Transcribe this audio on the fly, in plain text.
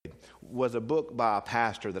was a book by a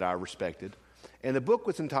pastor that I respected, and the book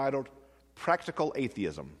was entitled Practical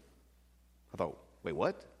Atheism. I thought, wait,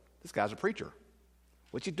 what? This guy's a preacher.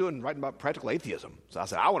 What's he doing writing about practical atheism? So I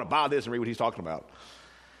said, I want to buy this and read what he's talking about.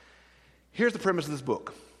 Here's the premise of this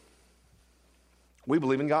book. We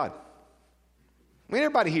believe in God. I mean,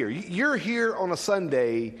 everybody here, you're here on a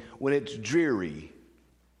Sunday when it's dreary.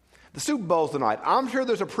 The Super Bowl's tonight. I'm sure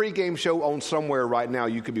there's a pregame show on somewhere right now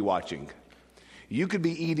you could be watching. You could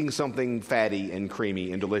be eating something fatty and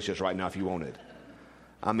creamy and delicious right now if you wanted.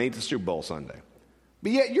 I mean, it's the Super Bowl Sunday.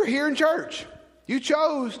 But yet you're here in church. You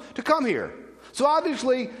chose to come here. So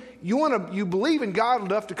obviously you believe in God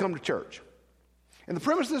enough to come to church. And the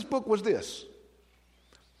premise of this book was this.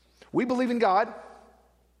 We believe in God.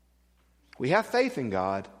 We have faith in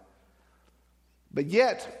God. But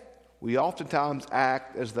yet we oftentimes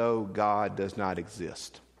act as though God does not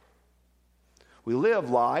exist. We live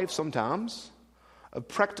lives sometimes of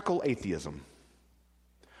practical atheism.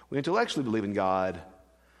 We intellectually believe in God,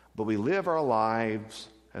 but we live our lives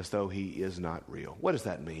as though he is not real. What does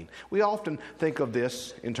that mean? We often think of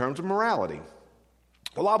this in terms of morality.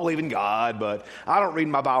 Well, I believe in God, but I don't read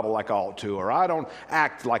my Bible like I ought to, or I don't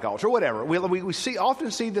act like I ought to, or whatever. We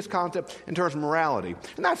often see this concept in terms of morality,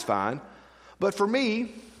 and that's fine. But for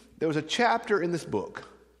me, there was a chapter in this book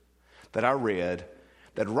that I read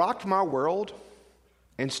that rocked my world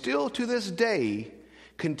and still to this day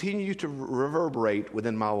continue to reverberate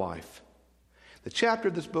within my life. The chapter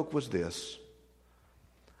of this book was this.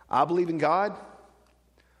 I believe in God,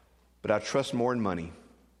 but I trust more in money.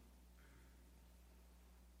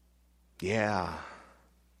 Yeah.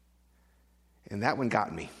 And that one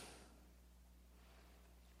got me.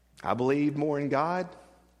 I believe more in God,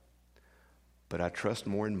 but I trust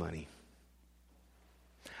more in money.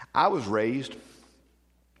 I was raised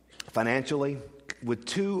financially with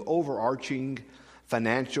two overarching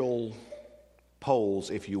financial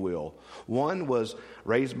poles, if you will. One was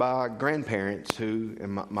raised by grandparents who,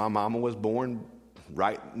 and my mama was born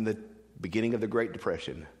right in the beginning of the Great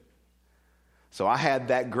Depression. So I had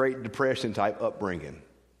that Great Depression type upbringing.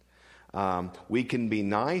 We can be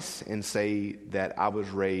nice and say that I was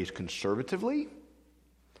raised conservatively,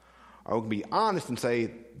 or we can be honest and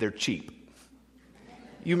say they're cheap.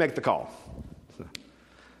 You make the call.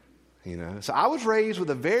 So I was raised with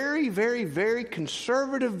a very, very, very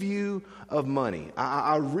conservative view of money.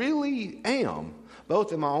 I really am,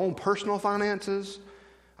 both in my own personal finances,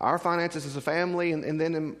 our finances as a family, and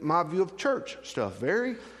then in my view of church stuff,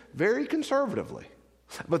 very, very conservatively.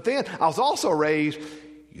 But then I was also raised,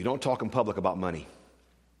 you don't talk in public about money.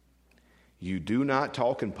 You do not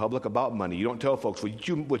talk in public about money. You don't tell folks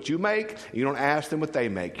what you make. You don't ask them what they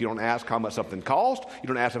make. You don't ask how much something cost. You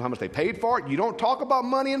don't ask them how much they paid for it. You don't talk about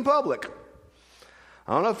money in public.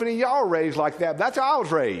 I don't know if any of y'all are raised like that, but that's how I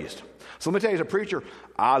was raised. So let me tell you, as a preacher,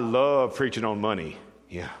 I love preaching on money.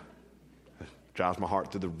 Yeah. It drives my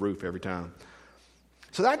heart through the roof every time.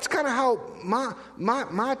 So that's kind of how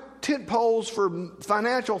my tent poles for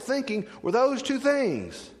financial thinking were those two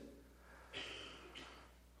things.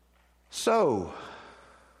 So,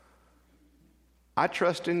 I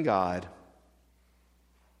trust in God,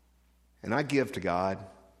 and I give to God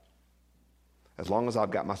as long as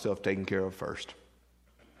I've got myself taken care of first.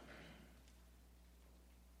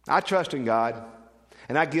 I trust in God,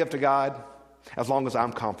 and I give to God as long as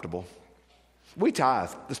I'm comfortable. We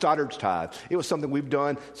tithe. The Stoddards tithe. It was something we've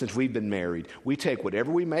done since we've been married. We take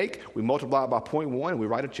whatever we make, we multiply it by 0.1, and we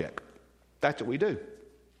write a check. That's what we do.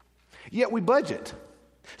 Yet we budget.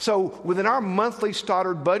 So within our monthly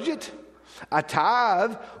Stoddard budget, a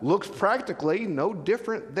tithe looks practically no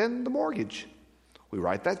different than the mortgage. We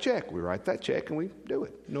write that check, and we do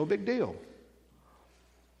it. No big deal.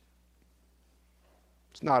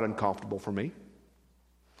 It's not uncomfortable for me.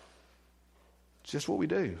 It's just what we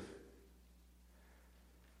do.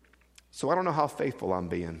 So I don't know how faithful I'm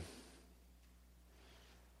being.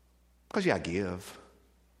 Because, I give.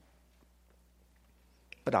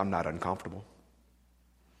 But I'm not uncomfortable.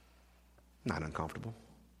 Not uncomfortable.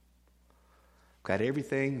 Got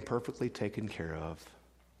everything perfectly taken care of.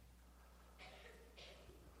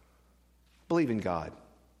 Believe in God.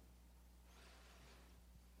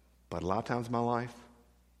 But a lot of times in my life,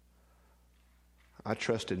 I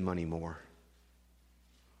trust in money more.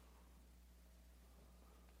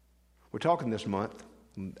 We're talking this month,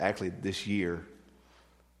 actually this year,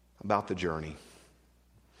 about the journey.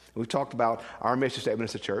 We've talked about our mission statement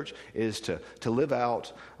as a church is to live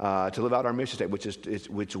out our mission statement,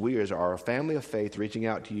 which we are a family of faith reaching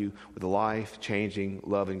out to you with the life-changing,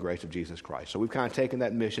 loving grace of Jesus Christ. So we've kind of taken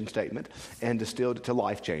that mission statement and distilled it to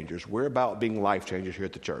life changers. We're about being life changers here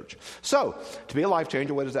at the church. So to be a life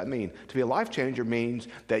changer, what does that mean? To be a life changer means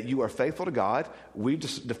that you are faithful to God. We've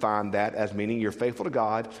just defined that as meaning you're faithful to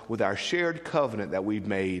God with our shared covenant that we've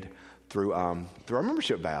made through our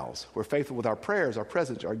membership vows. We're faithful with our prayers, our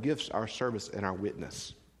presence, our gifts, our service, and our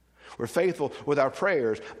witness. We're faithful with our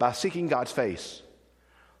prayers by seeking God's face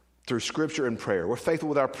through Scripture and prayer. We're faithful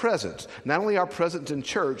with our presence, not only our presence in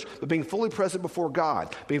church, but being fully present before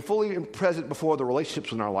God, being fully present before the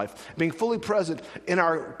relationships in our life, being fully present in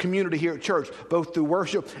our community here at church, both through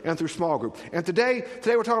worship and through small group. And today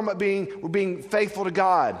we're talking about being faithful to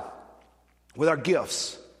God with our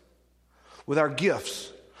gifts, with our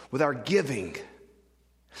giving.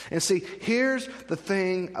 And see, here's the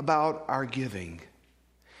thing about our giving.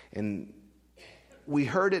 And we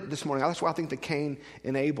heard it this morning. That's why I think the Cain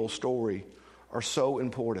and Abel story are so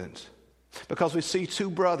important. Because we see two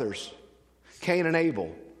brothers, Cain and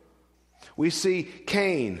Abel. We see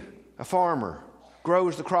Cain, a farmer,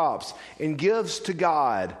 grows the crops and gives to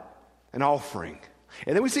God an offering.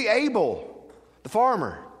 And then we see Abel, the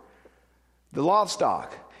farmer, the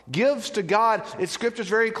livestock, gives to God. It's Scripture's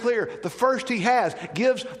very clear. The first he has,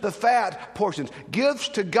 gives the fat portions, gives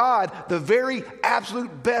to God the very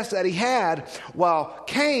absolute best that he had, while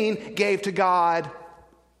Cain gave to God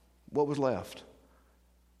what was left.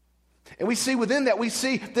 And we see within that, we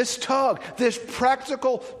see this tug, this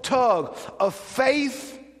practical tug of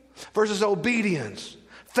faith versus obedience.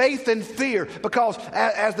 Faith and fear, because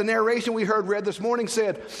as the narration we heard read this morning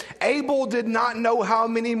said, Abel did not know how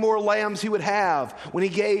many more lambs he would have when he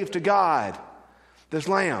gave to God this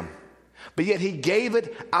lamb. But yet he gave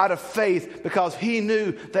it out of faith because he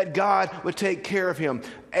knew that God would take care of him.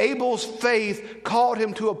 Abel's faith called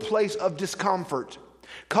him to a place of discomfort,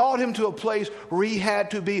 called him to a place where he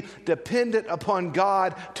had to be dependent upon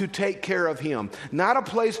God to take care of him. Not a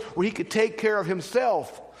place where he could take care of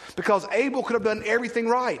himself. Because Abel could have done everything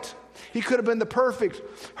right. He could have been the perfect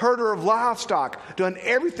herder of livestock, done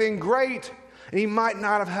everything great, and he might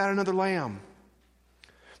not have had another lamb.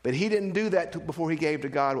 But he didn't do that before he gave to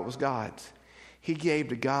God what was God's. He gave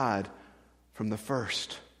to God from the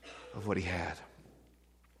first of what he had.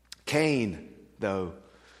 Cain, though,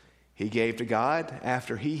 he gave to God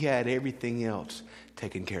after he had everything else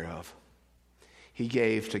taken care of. He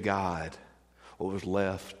gave to God what was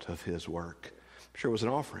left of his work. Sure, it was an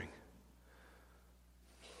offering.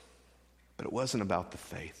 But it wasn't about the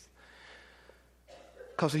faith.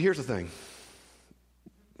 Because here's the thing.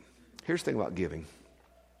 Here's the thing about giving.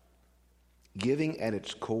 Giving at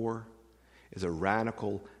its core is a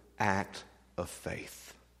radical act of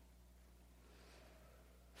faith.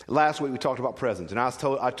 Last week we talked about presents, and I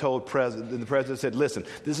told the president said, listen,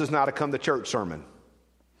 this is not a come to church sermon.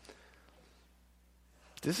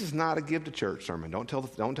 This is not a give to church sermon. Don't tell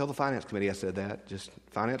the finance committee I said that. Just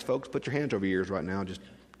finance folks, put your hands over your ears right now. Just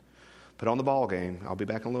put on the ball game. I'll be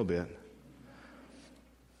back in a little bit.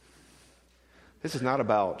 This is not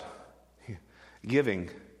about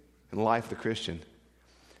giving in the life of the Christian.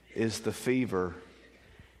 Is the fever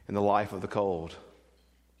in the life of the cold.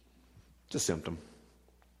 It's a symptom.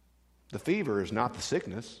 The fever is not the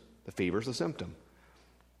sickness. The fever is the symptom.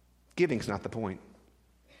 Giving's not the point.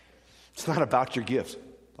 It's not about your gifts.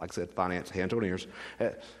 Like I said, finance, hands on ears.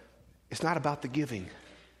 It's not about the giving.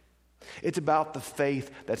 It's about the faith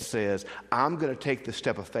that says, I'm going to take the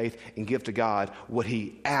step of faith and give to God what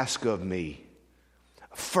he asks of me.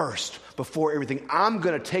 First, before everything, I'm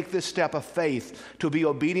going to take this step of faith to be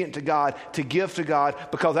obedient to God, to give to God,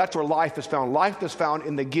 because that's where life is found. Life is found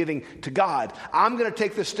in the giving to God. I'm going to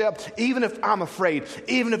take this step even if I'm afraid,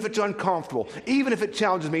 even if it's uncomfortable, even if it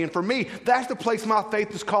challenges me. And for me, that's the place my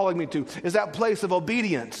faith is calling me to, is that place of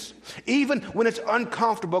obedience. Even when it's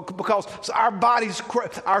uncomfortable, because our bodies,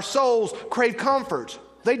 our souls crave comfort.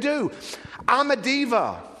 They do. I'm a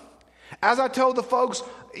diva. As I told the folks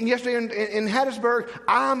yesterday in Hattiesburg,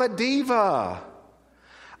 I'm a diva.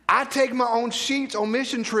 I take my own sheets on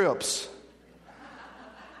mission trips.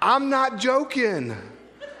 I'm not joking.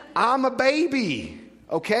 I'm a baby,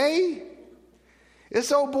 okay?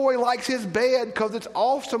 This old boy likes his bed because it's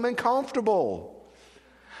awesome and comfortable.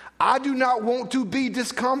 I do not want to be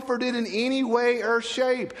discomforted in any way or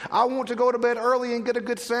shape. I want to go to bed early and get a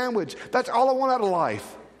good sandwich. That's all I want out of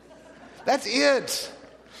life. That's it.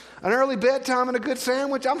 An early bedtime and a good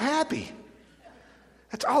sandwich, I'm happy.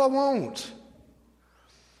 That's all I want.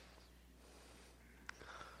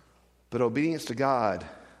 But obedience to God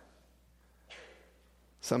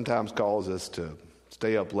sometimes calls us to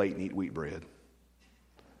stay up late and eat wheat bread.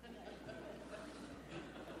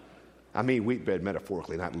 I mean wheat bread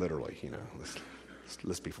metaphorically, not literally,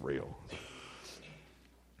 Let's be for real.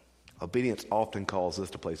 Obedience often calls us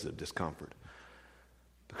to places of discomfort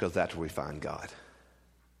because that's where we find God.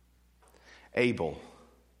 Abel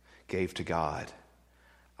gave to God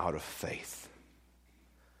out of faith,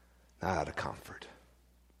 not out of comfort.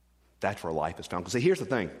 That's where life is found. Because see, here's the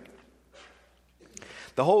thing.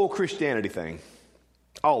 The whole Christianity thing,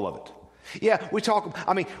 all of it. Yeah,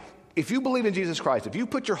 if you believe in Jesus Christ, if you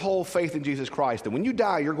put your whole faith in Jesus Christ, then when you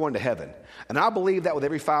die, you're going to heaven. And I believe that with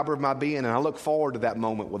every fiber of my being, and I look forward to that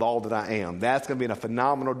moment with all that I am. That's going to be a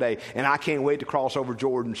phenomenal day, and I can't wait to cross over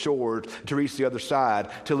Jordan shores to reach the other side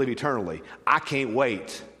to live eternally. I can't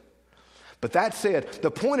wait. But that said, the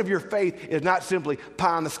point of your faith is not simply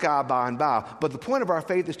pie in the sky by and by, but the point of our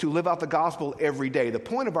faith is to live out the gospel every day. The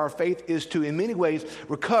point of our faith is to, in many ways,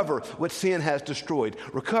 recover what sin has destroyed,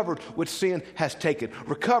 recover what sin has taken,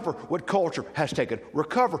 recover what culture has taken,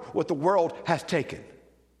 recover what the world has taken.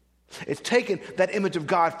 It's taken that image of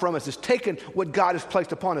God from us. It's taken what God has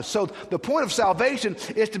placed upon us. So the point of salvation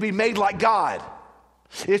is to be made like God.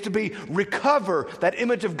 Is to recover that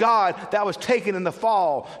image of God that was taken in the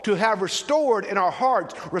fall, to have restored in our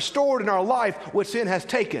hearts, restored in our life what sin has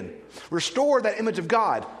taken. Restore that image of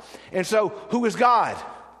God. And so, who is God?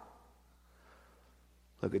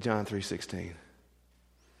 Look at John 3:16.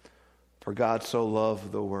 For God so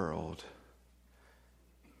loved the world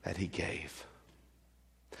that he gave.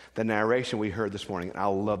 The narration we heard this morning, and I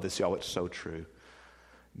love this, y'all, it's so true.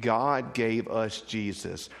 God gave us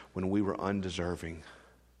Jesus when we were undeserving.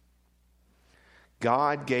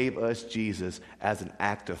 God gave us Jesus as an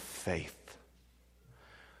act of faith.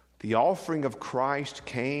 The offering of Christ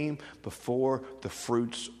came before the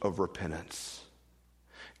fruits of repentance.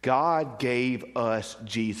 God gave us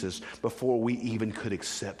Jesus before we even could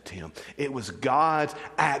accept him. It was God's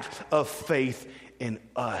act of faith in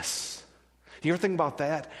us. You ever think about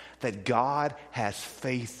that? That God has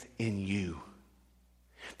faith in you.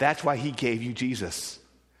 That's why he gave you Jesus.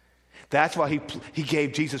 That's why he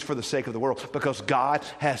gave Jesus for the sake of the world, because God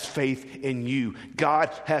has faith in you. God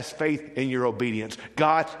has faith in your obedience.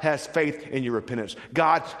 God has faith in your repentance.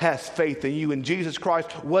 God has faith in you. And Jesus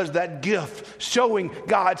Christ was that gift showing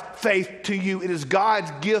God's faith to you. It is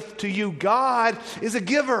God's gift to you. God is a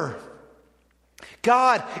giver.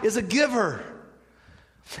 God is a giver.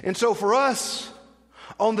 And so for us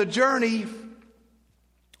on the journey,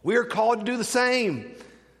 we are called to do the same.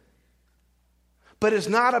 But it's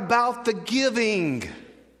not about the giving.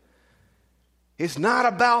 It's not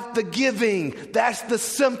about the giving. That's the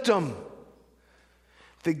symptom.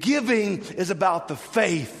 The giving is about the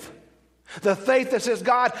faith. The faith that says,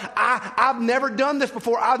 God, I've never done this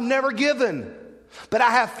before. I've never given. But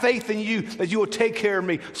I have faith in you that you will take care of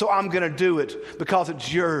me. So I'm going to do it because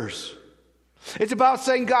it's yours. It's about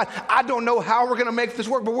saying, God, I don't know how we're going to make this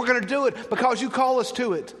work, but we're going to do it because you call us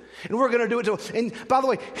to it. And we're going to do it. And by the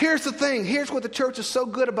way, here's the thing. Here's what the church is so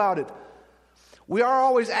good about it. We are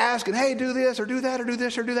always asking, hey, do this or do that or do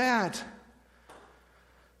this or do that.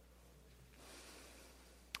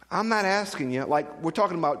 I'm not asking you, like we're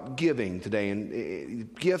talking about giving today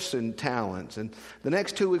and gifts and talents. And the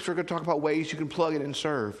next 2 weeks we're going to talk about ways you can plug in and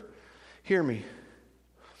serve. Hear me.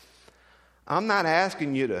 I'm not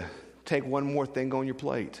asking you to take one more thing on your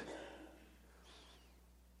plate.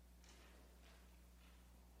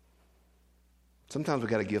 Sometimes we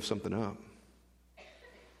got to give something up.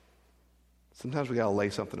 Sometimes we got to lay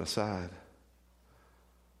something aside,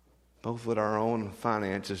 both with our own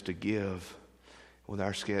finances to give, with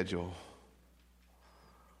our schedule.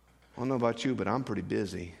 I don't know about you, but I'm pretty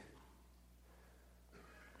busy.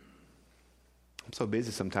 I'm so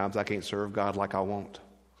busy sometimes I can't serve God like I want.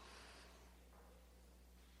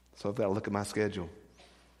 So I've got to look at my schedule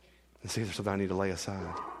and see if there's something I need to lay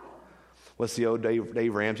aside. What's the old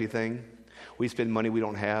Dave Ramsey thing? We spend money we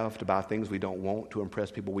don't have to buy things we don't want to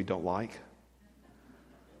impress people we don't like.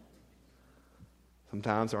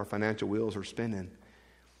 Sometimes our financial wheels are spinning.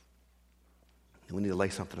 And we need to lay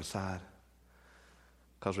something aside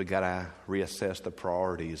because we got to reassess the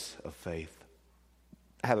priorities of faith.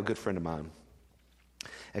 I have a good friend of mine.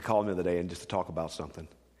 He called me the other day and just to talk about something.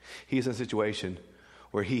 He's in a situation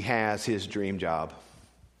where he has his dream job.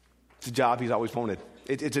 It's a job he's always wanted.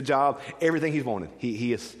 It's a job, everything he's wanted.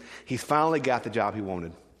 He's finally got the job he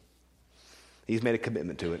wanted. He's made a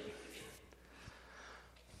commitment to it.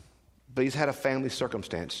 But he's had a family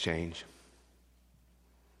circumstance change.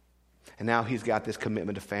 And now he's got this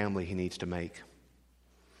commitment to family he needs to make.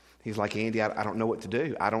 He's like, Andy, I don't know what to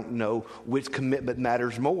do. I don't know which commitment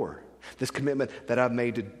matters more. this commitment that I've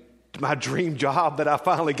made to my dream job that I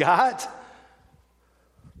finally got,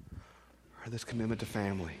 or this commitment to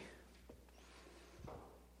family.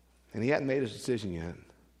 And he hadn't made his decision yet.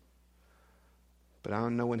 But I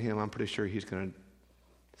knowing him, I'm pretty sure he's going to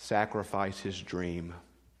sacrifice his dream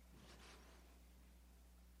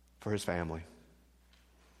for his family.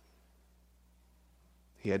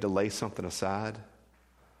 He had to lay something aside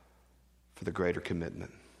for the greater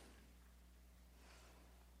commitment.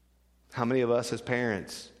 How many of us as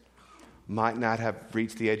parents might not have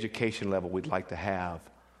reached the education level we'd like to have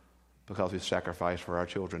because we've sacrificed for our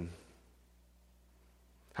children?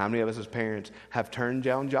 How many of us as parents have turned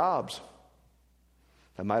down jobs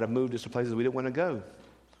that might have moved us to places we didn't want to go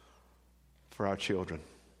for our children?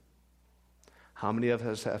 How many of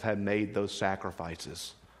us have made those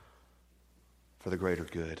sacrifices for the greater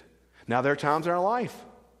good? Now, there are times in our life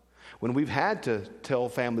when we've had to tell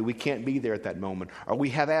family we can't be there at that moment, or we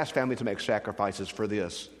have asked family to make sacrifices for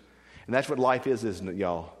this. And that's what life is, isn't it,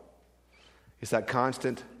 y'all? It's that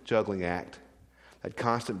constant juggling act, that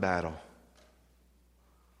constant battle.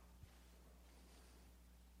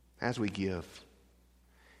 As we give,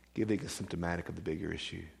 giving is symptomatic of the bigger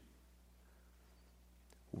issue.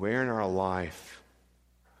 Where in our life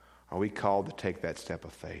are we called to take that step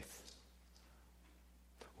of faith?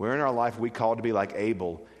 Where in our life are we called to be like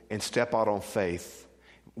Abel and step out on faith,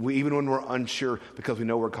 even when we're unsure, because we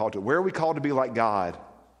know we're called to? Where are we called to be like God?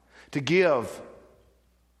 To give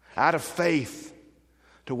out of faith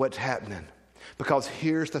to what's happening. Because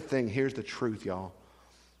here's the thing, here's the truth, y'all.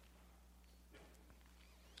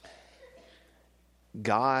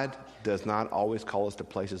 God does not always call us to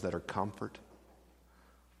places that are comfort,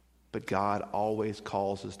 but God always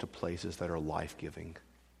calls us to places that are life-giving.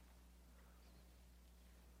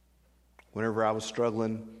 Whenever I was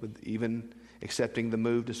struggling with even accepting the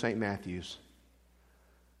move to St. Matthews,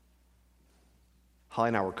 Holly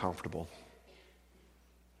and I were comfortable.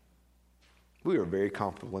 We were very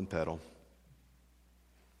comfortable in Petal.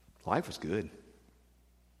 Life was good.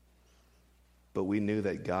 But we knew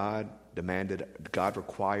that God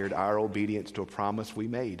required our obedience to a promise we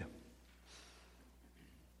made.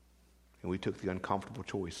 And we took the uncomfortable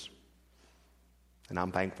choice. And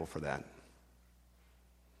I'm thankful for that.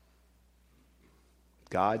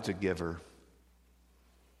 God's a giver,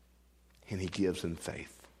 and he gives in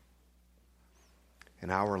faith. In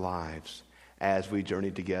our lives, as we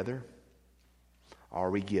journey together, are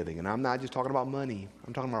we giving? And I'm not just talking about money.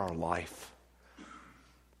 I'm talking about our life.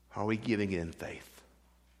 Are we giving in faith?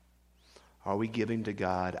 Are we giving to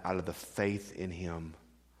God out of the faith in him?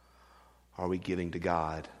 Are we giving to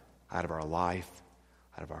God out of our life,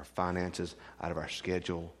 out of our finances, out of our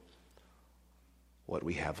schedule, what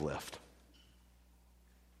we have left?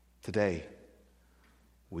 Today,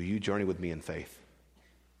 will you journey with me in faith?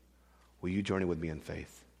 Will you journey with me in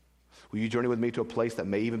faith? Will you journey with me to a place that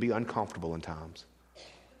may even be uncomfortable in times,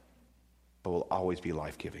 but will always be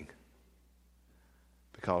life-giving?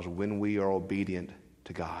 Because when we are obedient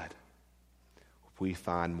to God, we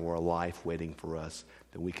find more life waiting for us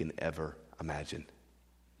than we can ever imagine.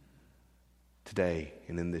 Today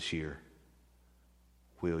and in this year,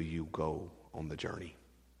 will you go on the journey?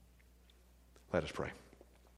 Let us pray.